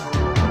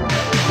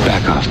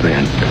Back off,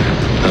 man.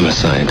 I'm a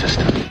scientist.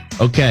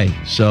 Okay,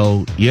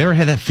 so you ever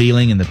had that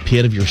feeling in the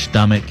pit of your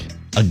stomach?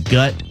 A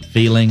gut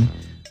feeling?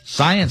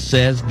 Science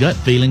says gut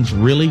feelings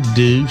really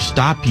do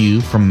stop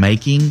you from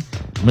making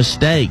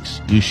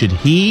mistakes. You should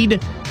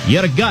heed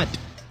your gut,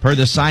 per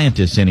the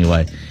scientists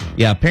anyway.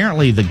 Yeah,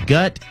 apparently the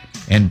gut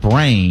and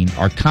brain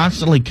are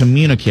constantly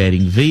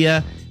communicating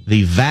via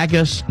the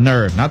vagus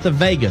nerve, not the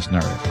vagus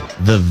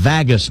nerve, the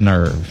vagus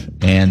nerve.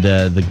 And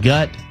the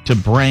gut to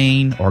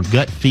brain or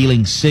gut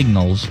feeling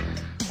signals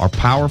are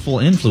powerful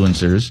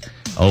influencers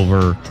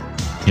over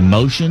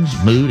emotions,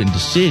 mood, and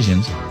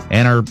decisions,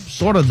 and are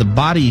sort of the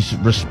body's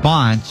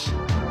response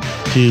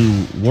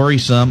to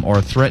worrisome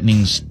or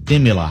threatening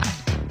stimuli.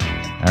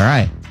 All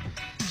right.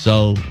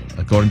 So,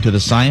 according to the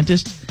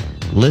scientists,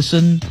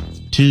 listen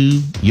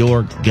to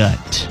your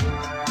gut.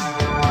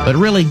 But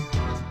really,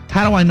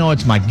 how do I know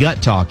it's my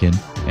gut talking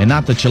and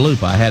not the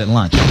chalupa I had at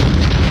lunch?